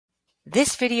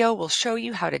This video will show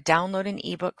you how to download an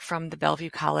ebook from the Bellevue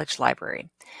College Library.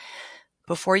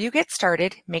 Before you get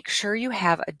started, make sure you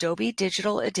have Adobe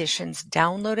Digital Editions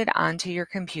downloaded onto your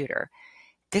computer.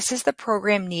 This is the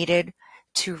program needed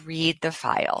to read the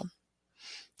file.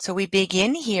 So we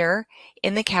begin here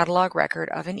in the catalog record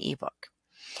of an ebook.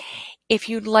 If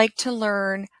you'd like to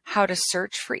learn how to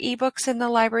search for ebooks in the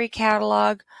library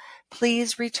catalog,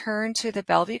 please return to the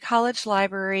Bellevue College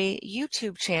Library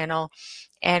YouTube channel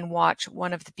and watch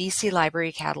one of the BC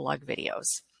Library catalog videos.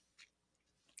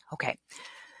 Okay,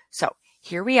 so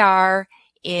here we are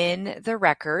in the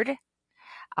record.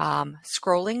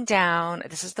 Scrolling down,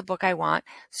 this is the book I want.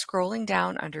 Scrolling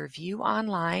down under View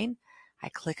Online, I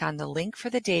click on the link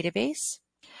for the database,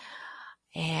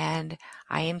 and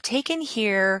I am taken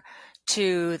here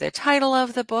to the title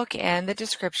of the book and the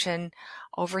description.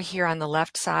 Over here on the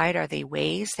left side are the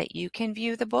ways that you can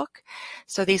view the book.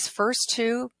 So these first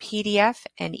two, PDF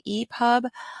and EPUB,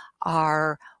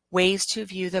 are ways to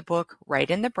view the book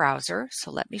right in the browser.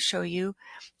 So let me show you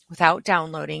without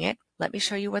downloading it. Let me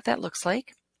show you what that looks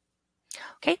like.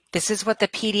 Okay, this is what the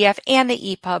PDF and the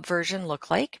EPUB version look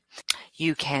like.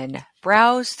 You can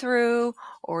browse through,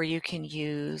 or you can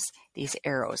use these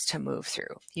arrows to move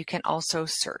through. You can also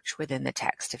search within the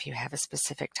text if you have a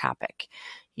specific topic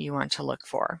you want to look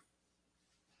for.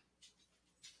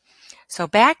 So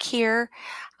back here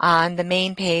on the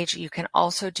main page, you can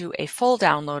also do a full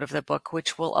download of the book,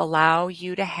 which will allow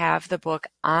you to have the book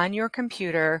on your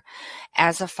computer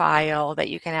as a file that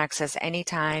you can access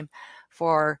anytime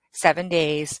for 7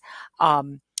 days.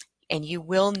 And you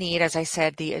will need, as I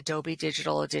said, the Adobe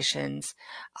Digital Editions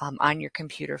on your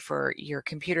computer for your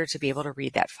computer to be able to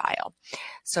read that file.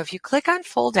 So if you click on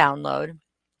full download,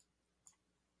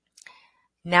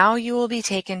 now you will be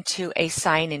taken to a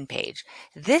sign-in page.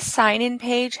 This sign-in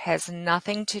page has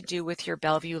nothing to do with your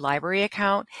Bellevue Library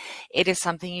account. It is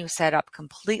something you set up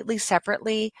completely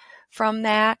separately from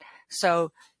that.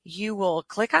 So you will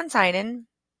click on sign-in.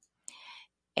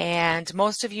 And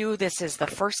most of you, this is the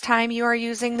first time you are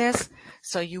using this,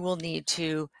 so you will need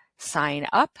to sign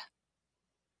up.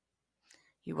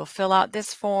 You will fill out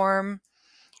this form,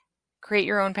 create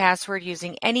your own password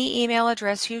using any email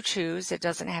address you choose. It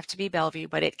doesn't have to be Bellevue,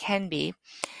 but it can be.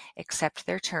 Accept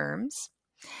their terms.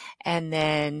 And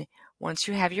then once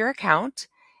you have your account,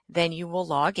 then you will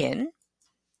log in.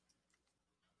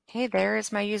 Okay, there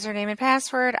is my username and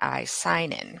password. I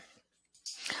sign in.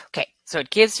 Okay, so it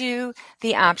gives you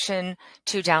the option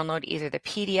to download either the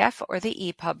PDF or the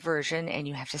EPUB version, and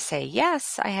you have to say,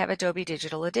 yes, I have Adobe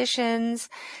Digital Editions,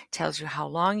 tells you how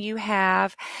long you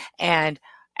have, and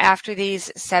after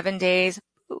these 7 days,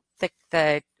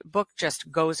 the book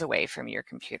just goes away from your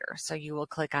computer. So you will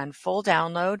click on full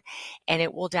download, and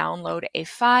it will download a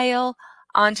file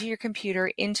onto your computer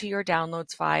into your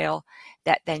downloads file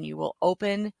that then you will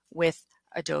open with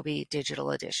Adobe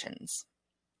Digital Editions.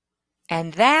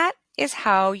 And that is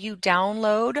how you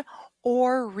download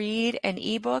or read an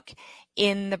ebook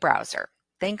in the browser.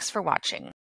 Thanks for watching.